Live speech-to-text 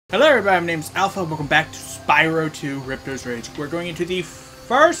Hello everybody, my name's Alpha, welcome back to Spyro 2 Ripto's Rage. We're going into the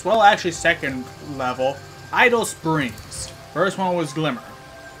first, well actually second level, Idle Springs. First one was Glimmer,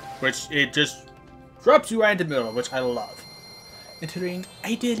 which it just drops you right in the middle, which I love. Entering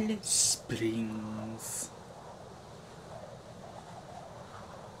Idle Springs.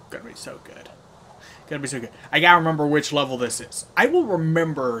 Gonna be so good. Gonna be so good. I gotta remember which level this is. I will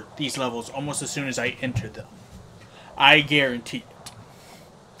remember these levels almost as soon as I enter them. I guarantee it.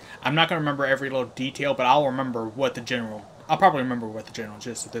 I'm not going to remember every little detail, but I'll remember what the general... I'll probably remember what the general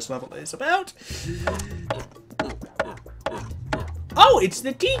gist of this level is about. Oh, it's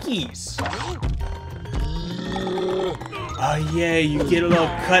the TIKIS! Oh yeah, you get a little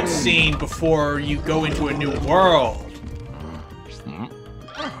cutscene before you go into a new world.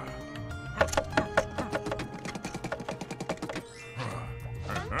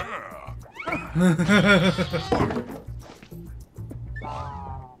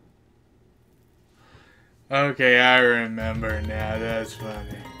 Okay, I remember now. That's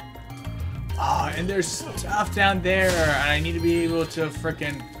funny. Oh, and there's stuff down there, and I need to be able to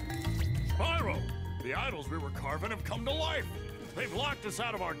frickin'... Spyro! The idols we were carving have come to life! They've locked us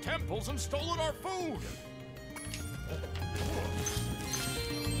out of our temples and stolen our food!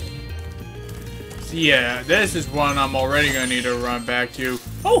 So yeah, this is one I'm already gonna need to run back to.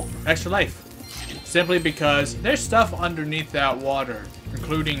 Oh! Extra life. Simply because there's stuff underneath that water,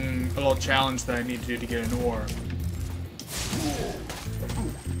 including a little challenge that I need to do to get an ore.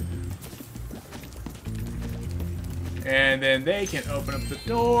 And then they can open up the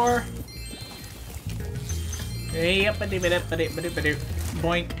door.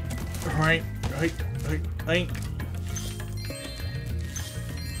 Boink. Right.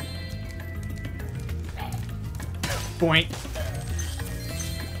 Boink.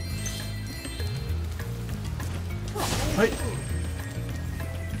 Hey.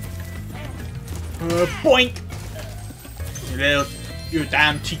 Boink! You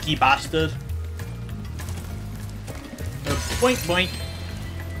damn cheeky bastard. Boink, boink.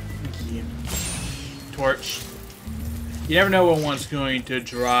 Yeah. Torch. You never know when one's going to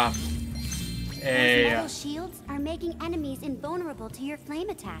drop a... Those metal shields are making enemies invulnerable to your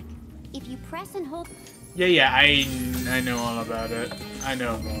flame attack. If you press and hold... Yeah, I know all about it. I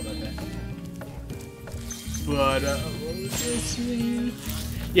know all about that. But, what was this mean?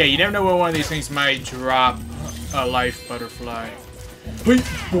 Yeah, you never know when one of these things might drop a life butterfly. Boink.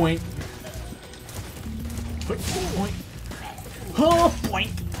 Boink. Oh, boink.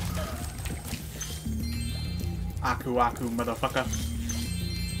 Aku, motherfucker.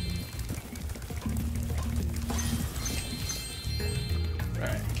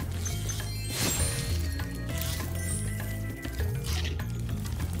 Right.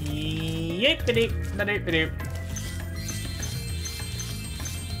 Yep-a-doop.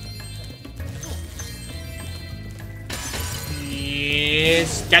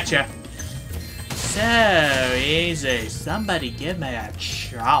 Yes, gotcha. So easy. Somebody give me a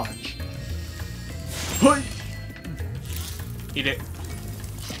challenge. Eat it.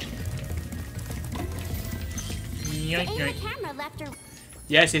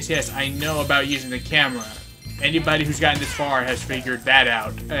 Yes. I know about using the camera. Anybody who's gotten this far has figured that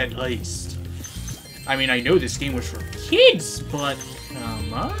out, at least. I mean, I know this game was for kids, but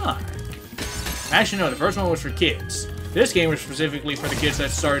come on. Actually, no, the first one was for kids. This game was specifically for the kids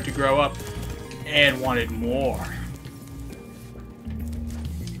that started to grow up and wanted more.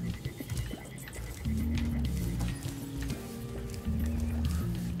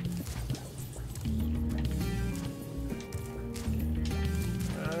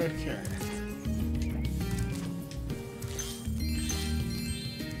 Okay.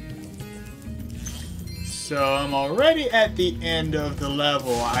 So I'm already at the end of the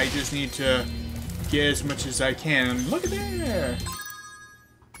level. I just need to get as much as I can. Look at there.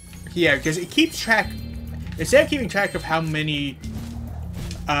 Yeah, because it keeps track. Instead of keeping track of how many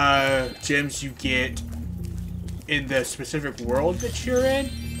gems you get in the specific world that you're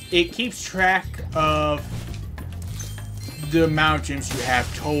in, it keeps track of the amount of gems you have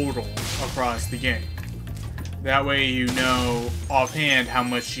total across the game. That way you know offhand how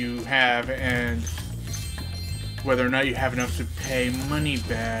much you have and whether or not you have enough to pay money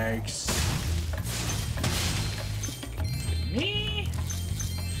bags. Me?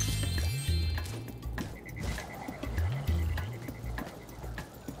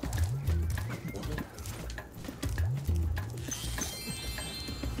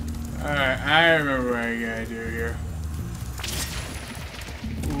 Alright, I remember what I gotta do here.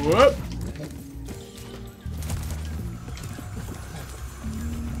 Whoop!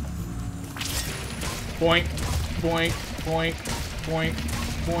 Boink, boink, boink, boink.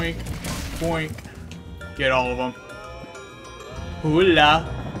 boink, boink. Get all of them. Hula.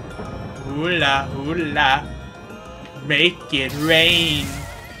 Hula, hula. Make it rain.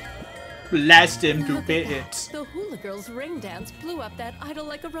 Blast him to bits. The hula girl's ring dance blew up that idol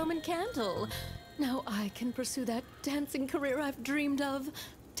like a Roman candle. Now I can pursue that dancing career I've dreamed of.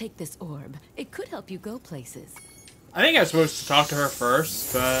 Take this orb. It could help you go places. I think I was supposed to talk to her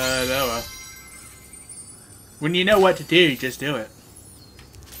first, but oh well. When you know what to do, you just do it.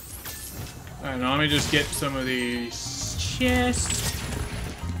 Alright, now let me just get some of these chests.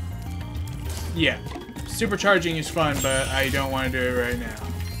 Yeah, supercharging is fun, but I don't want to do it right now.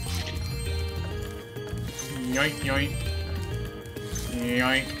 Yoink, yoink.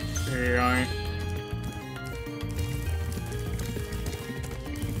 Yoink, yoink.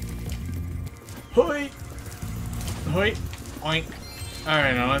 Hoi! Hoi! Oink.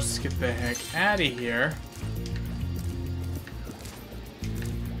 Alright, now let's get the heck out of here.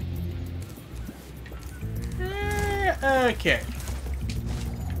 Okay.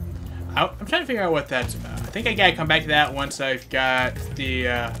 I'm trying to figure out what that's about. I think I gotta come back to that once I've got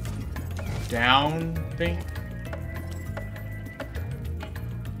the down thing.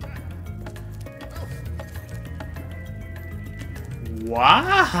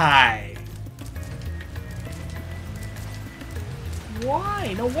 Why?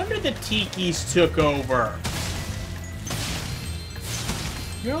 Why? No wonder the TIKIS took over.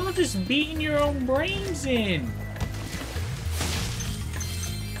 You're all just beating your own brains in.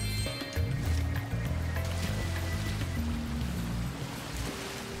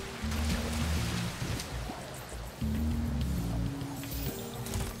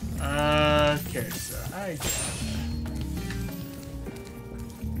 Okay, so I got it.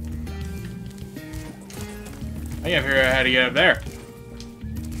 I gotta figure out how to get up there.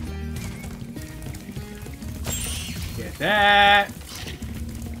 Get that.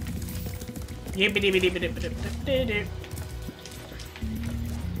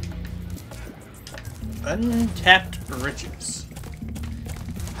 Untapped riches.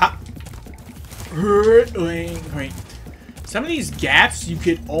 Ha! Wait. Some of these gaps you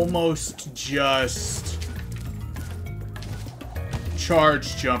could almost just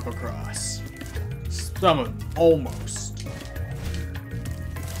charge jump across. Some of them, almost.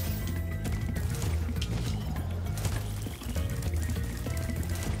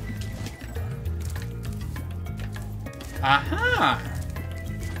 Aha!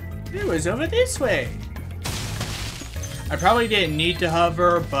 It was over this way. I probably didn't need to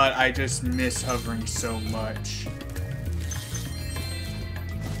hover, but I just miss hovering so much.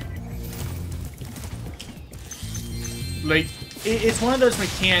 Like, it's one of those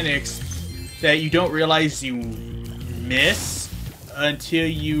mechanics that you don't realize you miss until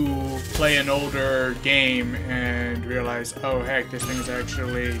you play an older game and realize, oh heck, this thing's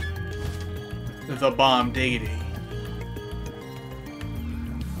actually the bomb diggity.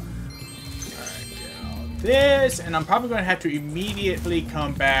 Alright, get all this, and I'm probably going to have to immediately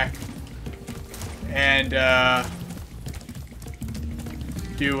come back and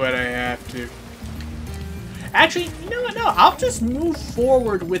do what I have to. Actually, you know what? No, I'll just move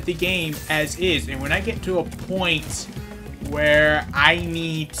forward with the game as is. And when I get to a point where I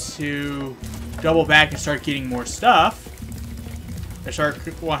need to double back and start getting more stuff, I start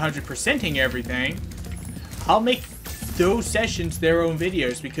 100%ing everything, I'll make those sessions their own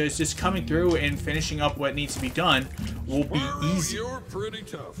videos, because just coming through and finishing up what needs to be done will be easy. You're pretty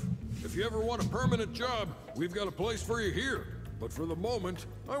tough. If you ever want a permanent job, we've got a place for you here. But for the moment,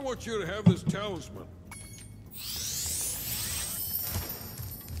 I want you to have this talisman.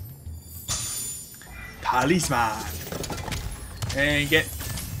 Talisman. And get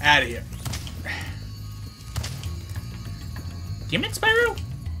out of here. Damn it, Spyro.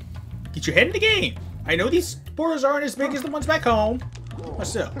 Get your head in the game. I know these borders aren't as big as the ones back home, but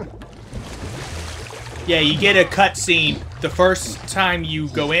still. Yeah, you get a cutscene the first time you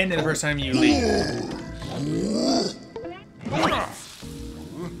go in and the first time you leave.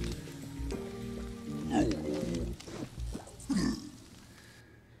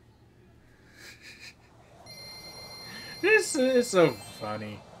 This is so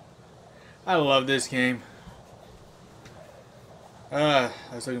funny. I love this game. I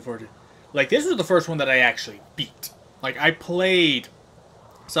was looking forward to it. Like, this was the first one that I actually beat. Like, I played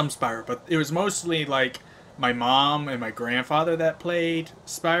some Spyro, but it was mostly, like, my mom and my grandfather that played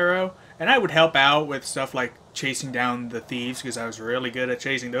Spyro. And I would help out with stuff like chasing down the thieves, because I was really good at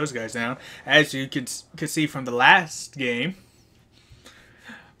chasing those guys down, as you could see from the last game.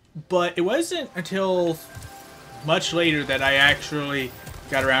 But it wasn't until much later that I actually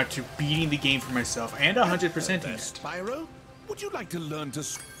got around to beating the game for myself and 100%ing it. Spyro? would you like to learn to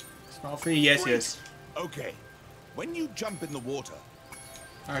Small free, yes, Great. yes. Okay. When you jump in the water,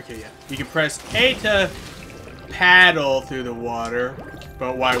 Okay, yeah. You can press A to paddle through the water,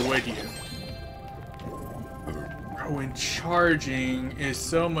 but why would you? When charging is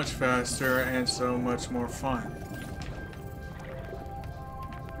so much faster and so much more fun.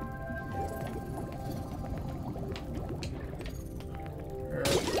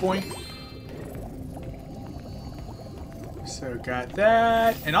 Boink. So got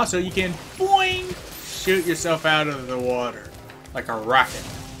that. And also you can boing shoot yourself out of the water like a rocket.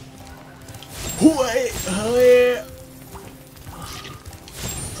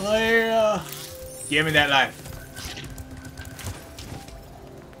 Give me that life.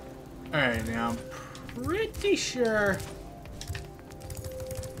 Alright, now I'm pretty sure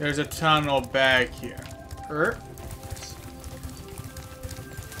there's a tunnel back here.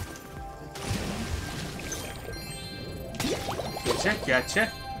 Gotcha,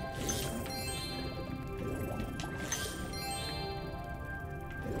 gotcha.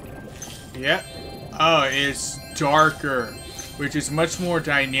 Yep. Oh, it's darker, which is much more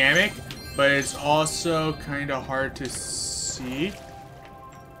dynamic, but it's also kind of hard to see.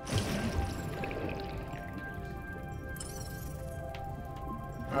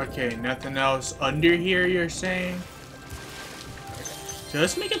 Okay, nothing else under here, you're saying? Okay. So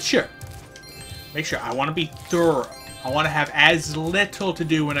let's make it sure. Make sure. I want to be thorough. I want to have as little to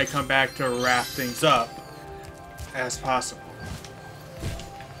do when I come back to wrap things up as possible.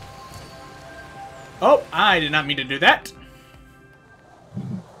 Oh, I did not mean to do that.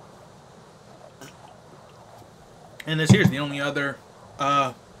 And this here's the only other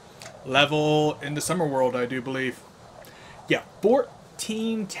level in the summer world, I do believe. Yeah,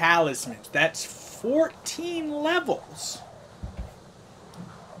 14 talismans. That's 14 levels.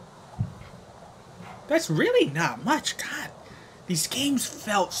 That's really not much. God, these games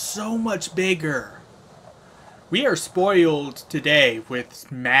felt so much bigger. We are spoiled today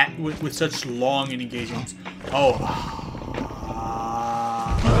with with such long engagements. Oh.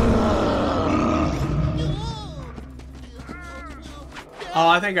 Oh,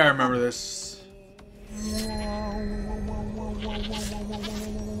 I think I remember this.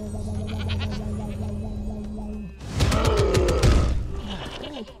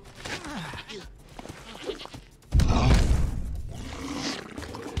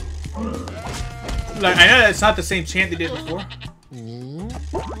 Like, I know that's not the same chant they did before.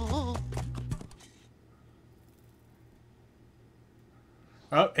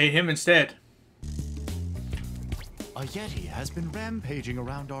 Oh, ate him instead. A Yeti has been rampaging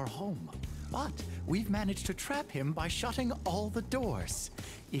around our home, but we've managed to trap him by shutting all the doors.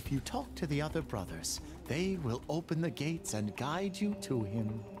 If you talk to the other brothers, they will open the gates and guide you to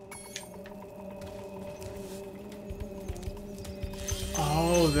him.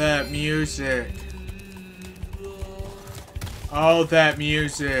 Oh, that music. Oh, that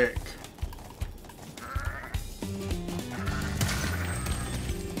music.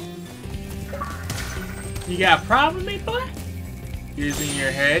 You got a problem, me boy? Using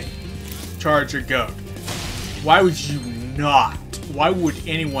your head? Charge your goat. Why would you not? Why would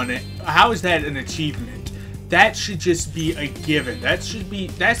anyone? How is that an achievement? That should just be a given. That's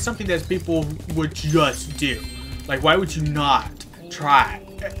something that people would just do. Like, why would you not try?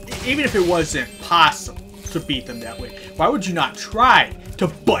 Even if it wasn't possible to beat them that way. Why would you not try to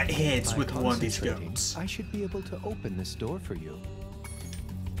butt heads with one of these goats? I should be able to open this door for you.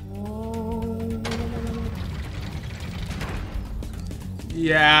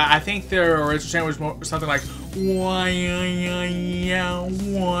 Yeah, I think their original chant was something like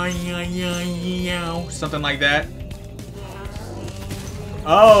something like that.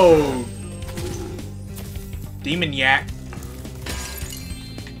 Oh, Demon Yak.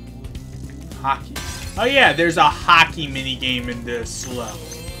 Hockey. Oh yeah, there's a hockey minigame in this level.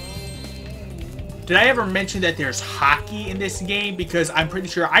 Did I ever mention that there's hockey in this game? Because I'm pretty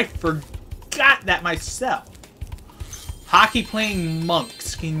sure I forgot that myself. Hockey playing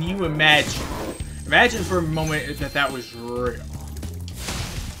monks. Can you imagine? Imagine for a moment that that was real.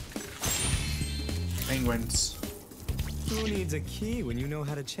 Penguins. Who needs a key when you know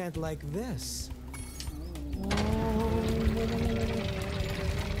how to chant like this?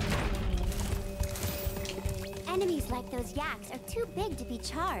 Enemies like those yaks are too big to be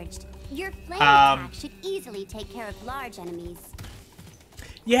charged. Your flame attack should easily take care of large enemies.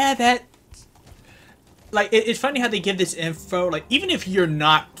 Yeah, that... Like, it's funny how they give this info. Like, even if you're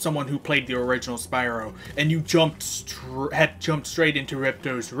not someone who played the original Spyro, and you had jumped straight into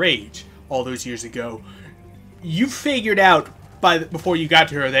Ripto's rage all those years ago, you figured out before you got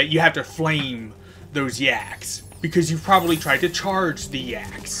to her that you have to flame those yaks. because you probably tried to charge the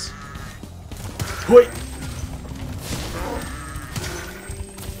axe. Wait.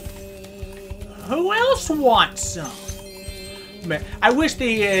 Who else wants some? Man, I wish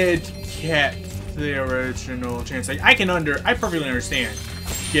they had kept the original chance. Like, I perfectly understand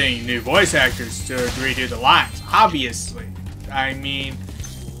getting new voice actors to redo the lines. Obviously, I mean,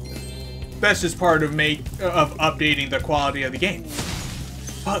 that's just part of updating the quality of the game.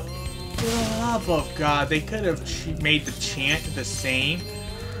 But for the love of God, they could have made the chant the same.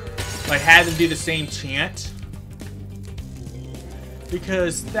 Like, had them do the same chant.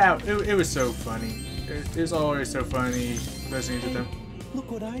 Because it was so funny. It's always so funny listening to them. Look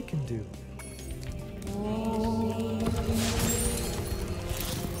what I can do.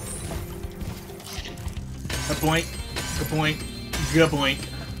 A boink, a boink, a boink,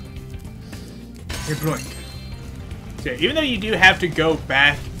 a boink. So even though you do have to go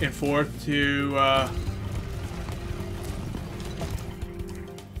back and forth to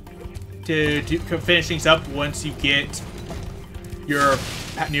finish things up once you get your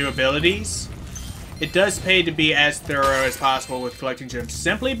new abilities, it does pay to be as thorough as possible with collecting gems,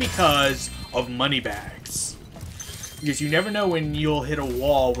 simply because of money bags. Because you never know when you'll hit a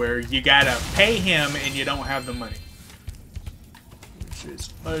wall where you gotta pay him and you don't have the money. Which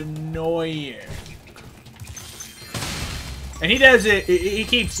is annoying. And he does it, he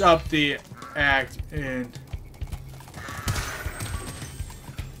keeps up the act and...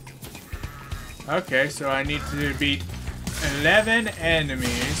 Okay, so I need to beat 11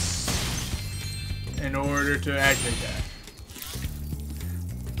 enemies in order to activate that.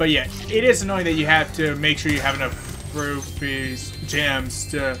 But yeah, it is annoying that you have to make sure you have enough rupees, gems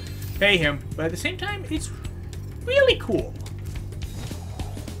to pay him, but at the same time, it's really cool.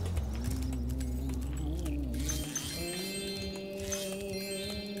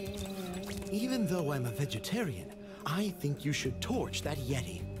 Even though I'm a vegetarian, I think you should torch that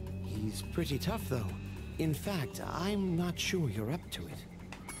Yeti. He's pretty tough, though. In fact, I'm not sure you're up to it.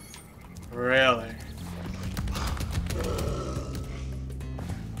 Really?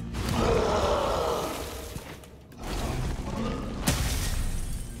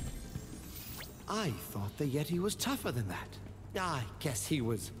 I thought the Yeti was tougher than that. I guess he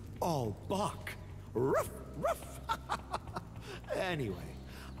was all bark. Ruff, ruff. Anyway,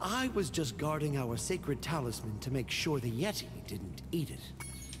 I was just guarding our sacred talisman to make sure the Yeti didn't eat it.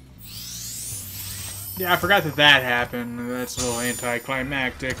 Yeah, I forgot that happened. That's a little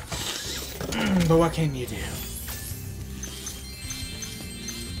anticlimactic. But what can you do?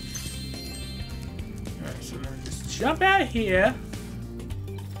 Alright, so let me just jump out here.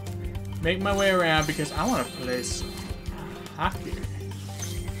 Make my way around because I want to play some hockey.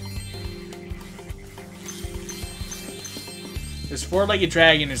 This four-legged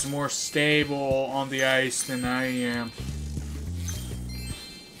dragon is more stable on the ice than I am.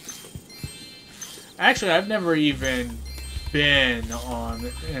 Actually, I've never even been on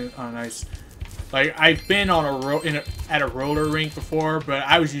ice. Like, I've been on at a roller rink before, but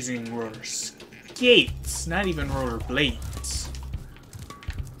I was using roller skates, not even roller blades.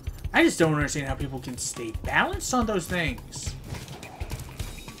 I just don't understand how people can stay balanced on those things.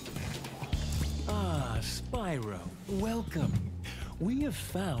 Ah, Spyro, welcome. We have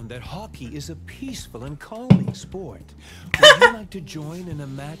found that hockey is a peaceful and calming sport. Would you like to join in a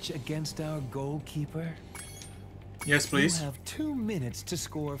match against our goalkeeper? Yes, please. You have 2 minutes to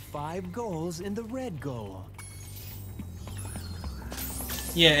score 5 goals in the red goal.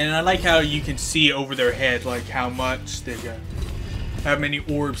 Yeah, and I like how you can see over their head, like how much they got, how many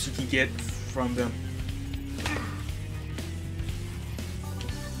orbs you can get from them.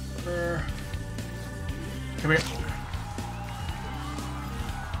 Come here.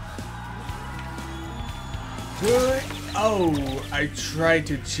 Oh, I tried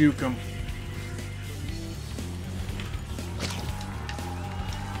to juke him.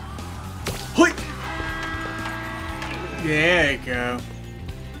 Hoi! There you go.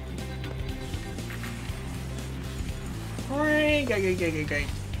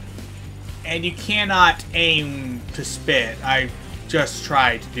 And you cannot aim to spit. I just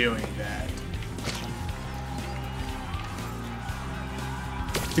tried doing that.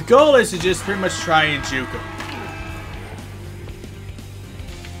 The goal is to just pretty much try and juke him.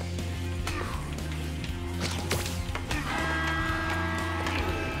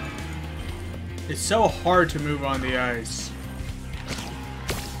 It's so hard to move on the ice.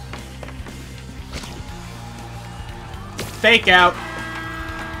 Fake out.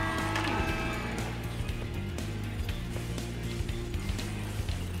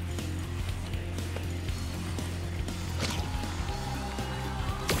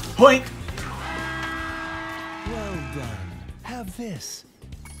 Point. this.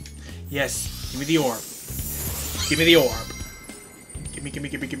 Yes, give me the orb. Give me the orb. Gimme.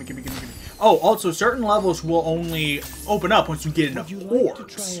 Oh, also, certain levels will only open up once you get enough Would you like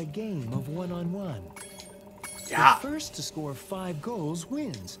orbs. to try a game of one-on-one? Yeah. The first to score 5 goals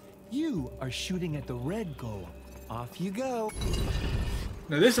wins. You are shooting at the red goal. Off you go.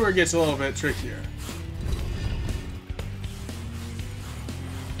 Now this is where it gets a little bit trickier.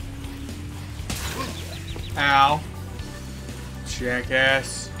 Ow.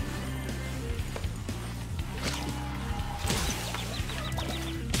 Jackass.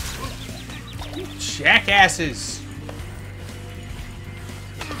 Jackasses.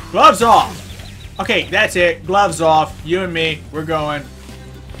 Gloves off. Okay, that's it. Gloves off. You and me. We're going.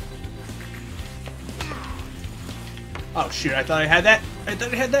 Oh shoot, I thought I had that.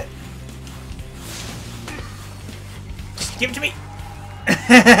 Just give it to me.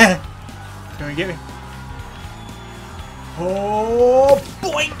 Come and get me. Oh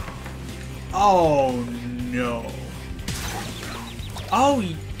boy. Oh no. Oh,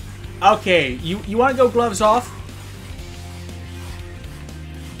 okay. You want to go gloves off?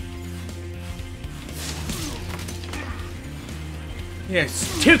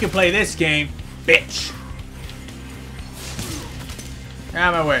 Yes, two can play this game, bitch.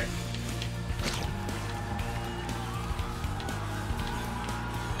 Out of my way.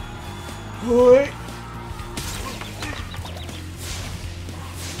 Boy.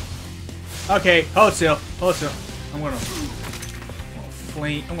 Okay, hold still. I'm gonna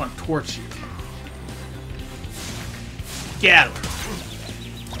flame. I'm gonna torch you. Get out of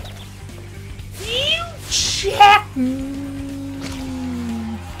here. You check.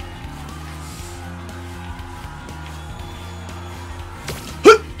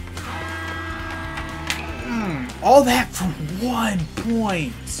 All that from 1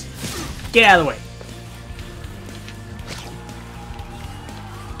 point. Get out of the way.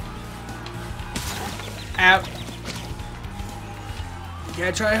 Out. You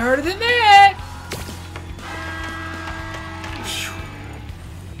gotta try harder than that.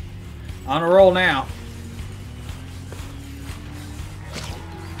 On a roll now.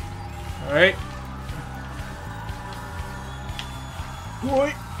 Alright.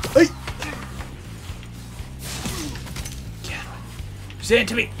 Boy. Hey. Send it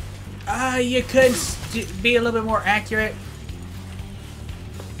to me. You could be a little bit more accurate.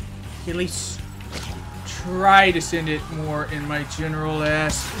 At least try to send it more in my general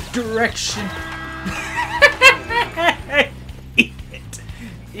ass direction. Eat it.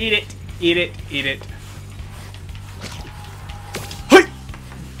 Eat it. Eat it. Eat it. Hey!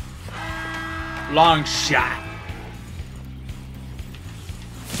 Long shot.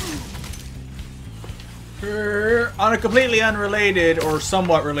 On a completely unrelated or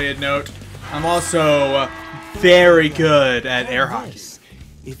somewhat related note, I'm also very good at air hockey.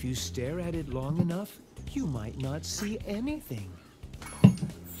 If you stare at it long enough, you might not see anything.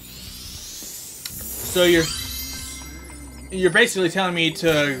 So you're basically telling me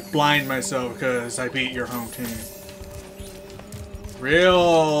to blind myself because I beat your home team.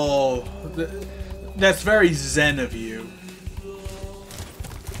 Real. That's very zen of you.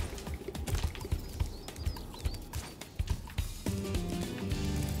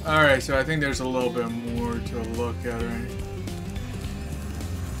 Alright, so I think there's a little bit more to look at, right?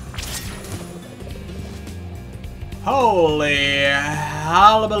 Holy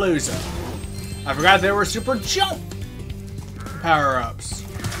hallabalooza. I forgot there were super jump power-ups.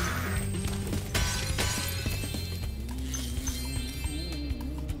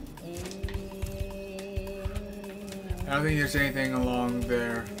 I don't think there's anything along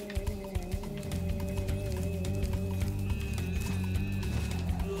there.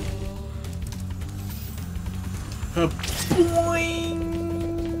 Boing!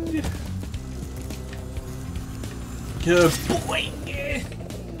 Boing!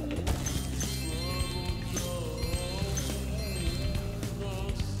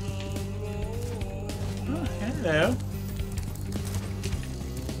 Oh, hello.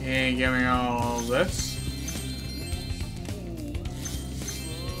 And give me all this.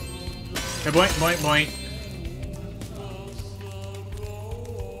 Okay, boing, boing, boing.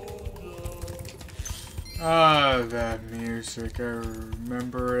 Ah, that music, I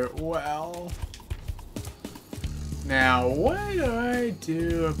remember it well. Now, what do I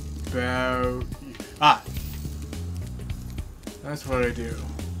do about... Ah! That's what I do.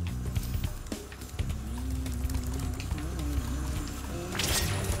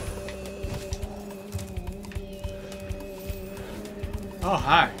 Oh,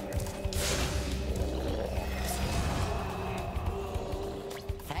 hi.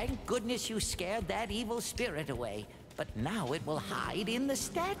 Thank goodness you scared that evil spirit away. but now it will hide in the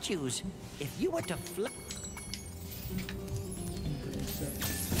statues. If you were to flip...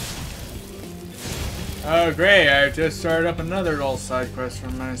 Oh, great. I just started up another little side quest for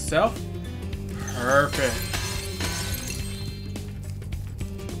myself. Perfect.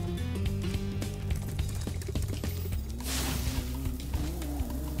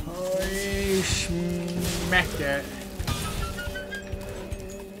 Holy smack that.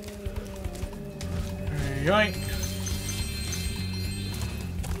 Yoink.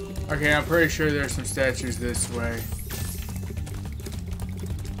 Okay, I'm pretty sure there's some statues this way.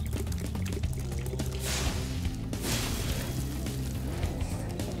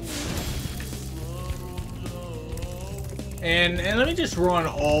 And let me just run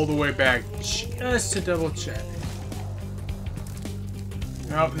all the way back just to double check.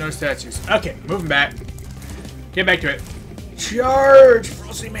 Nope, no statues. Okay, moving back. Get back to it. Charge!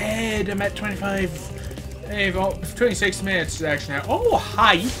 Frosty Mad! I'm at 25. Hey, well, 26 minutes actually now. Oh,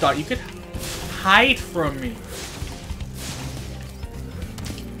 hi! You thought you could hide from me.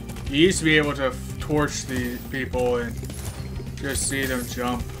 You used to be able to torch the people and just see them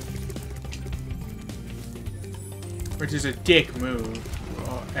jump. Which is a dick move,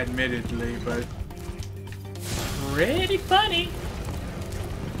 admittedly, but pretty funny.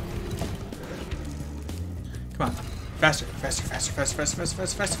 Come on. Faster, faster, faster, faster, faster, faster,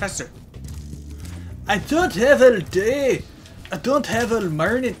 faster, faster, faster. I don't have all day. I don't have all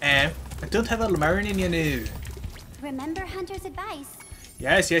morning, I don't have all morning, you know. Remember Hunter's advice.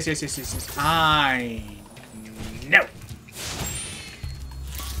 Yes, yes, yes, yes, yes, yes. I know.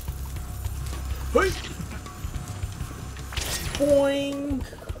 Hey. Boing.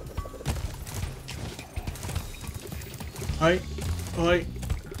 Hi. Hi.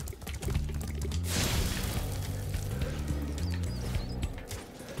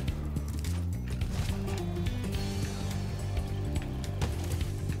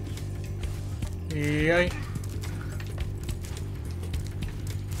 Yeah.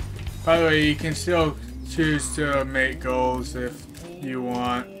 By the way, you can still choose to make goals if you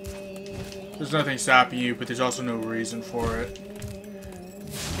want. There's nothing stopping you, but there's also no reason for it.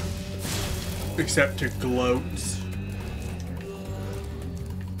 Except to gloat.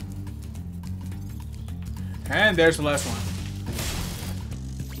 And there's the last one.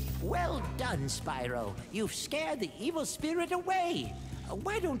 Well done, Spyro. You've scared the evil spirit away.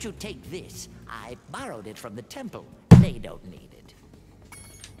 Why don't you take this? I borrowed it from the temple. They don't need it.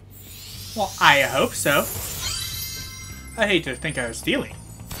 Well, I hope so. I hate to think I was stealing.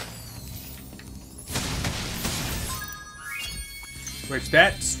 Which,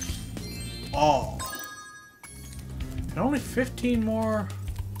 that's all. And only 15 more.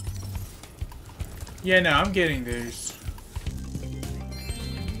 Yeah, no, I'm getting these.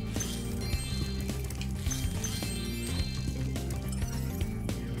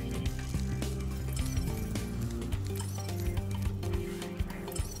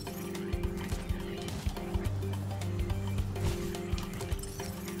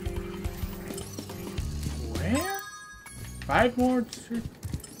 Where? 5 more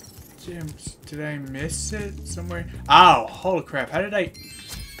gems. Did I miss it somewhere? Oh, holy crap. How did I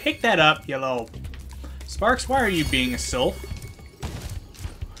pick that up, you little... Sparks, why are you being a sylph?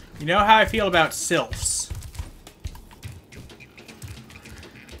 You know how I feel about sylphs.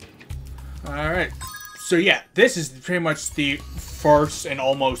 Alright. So yeah, this is pretty much the first and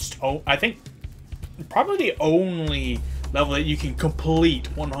almost... I think probably the only level that you can complete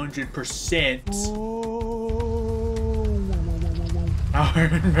 100%. Now I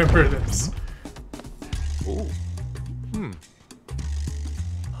remember this. Ooh.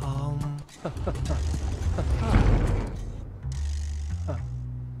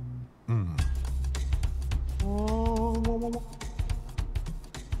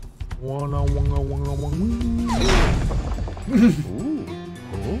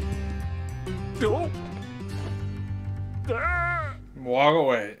 Walk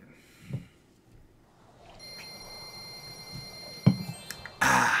away.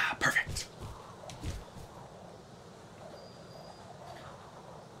 Ah, perfect.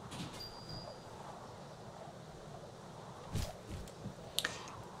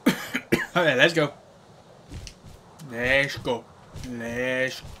 Okay, let's go. Let's go.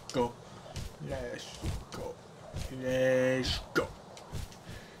 Let's go. Let's go. Let's go.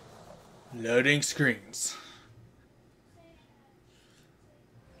 Loading screens.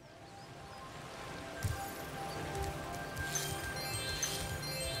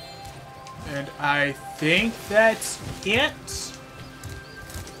 And I think that's it.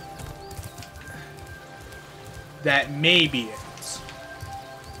 That may be it.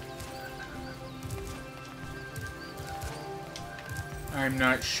 I'm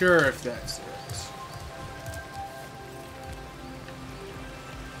not sure if that's it.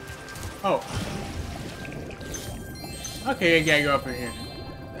 Oh. Okay, I gotta go up in here.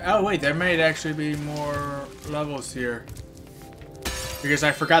 Oh wait, there might actually be more levels here. Because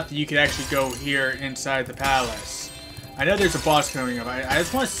I forgot that you could actually go here inside the palace. I know there's a boss coming up. I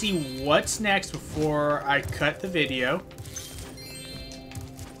just want to see what's next before I cut the video.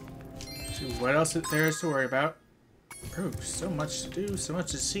 See what else there is to worry about. Oh, so much to do, so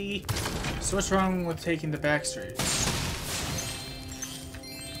much to see. So what's wrong with taking the back streets?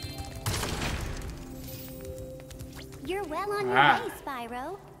 You're well on your way,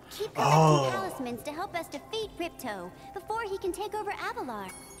 Spyro. Keep collecting talismans to help us defeat Ripto before he can take over Avalar.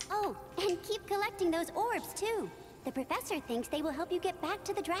 Oh, and keep collecting those orbs too. The professor thinks they will help you get back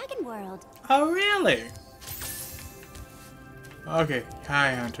to the Dragon World. Oh, really? Okay,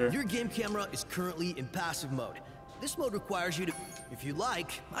 hi, Hunter. Your game camera is currently in passive mode. This mode requires you to... If you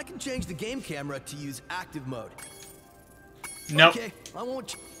like, I can change the game camera to use active mode. Nope. Okay, I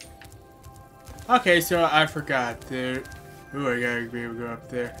won't... Okay, so I forgot there. Ooh, I gotta be able to go up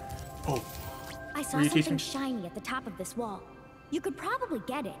there. Oh. I saw something shiny at the top of this wall. You could probably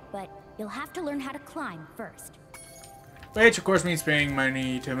get it, but you'll have to learn how to climb first. Which, of course, means paying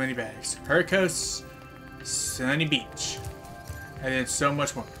money to money bags. Hurricos, Sunny Beach, and then so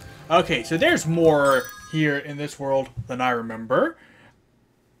much more. Okay, so there's more here in this world than I remember.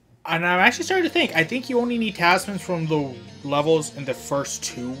 And I'm actually starting to think, I think you only need talismans from the levels in the first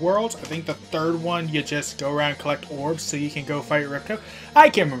 2 worlds. I think the 3rd one, you just go around and collect orbs so you can go fight Ripto. I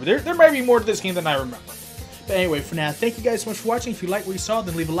can't remember. There might be more to this game than I remember. But anyway, for now, thank you guys so much for watching. If you like what you saw,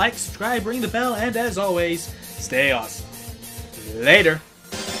 then leave a like, subscribe, ring the bell, and as always, stay awesome. Later.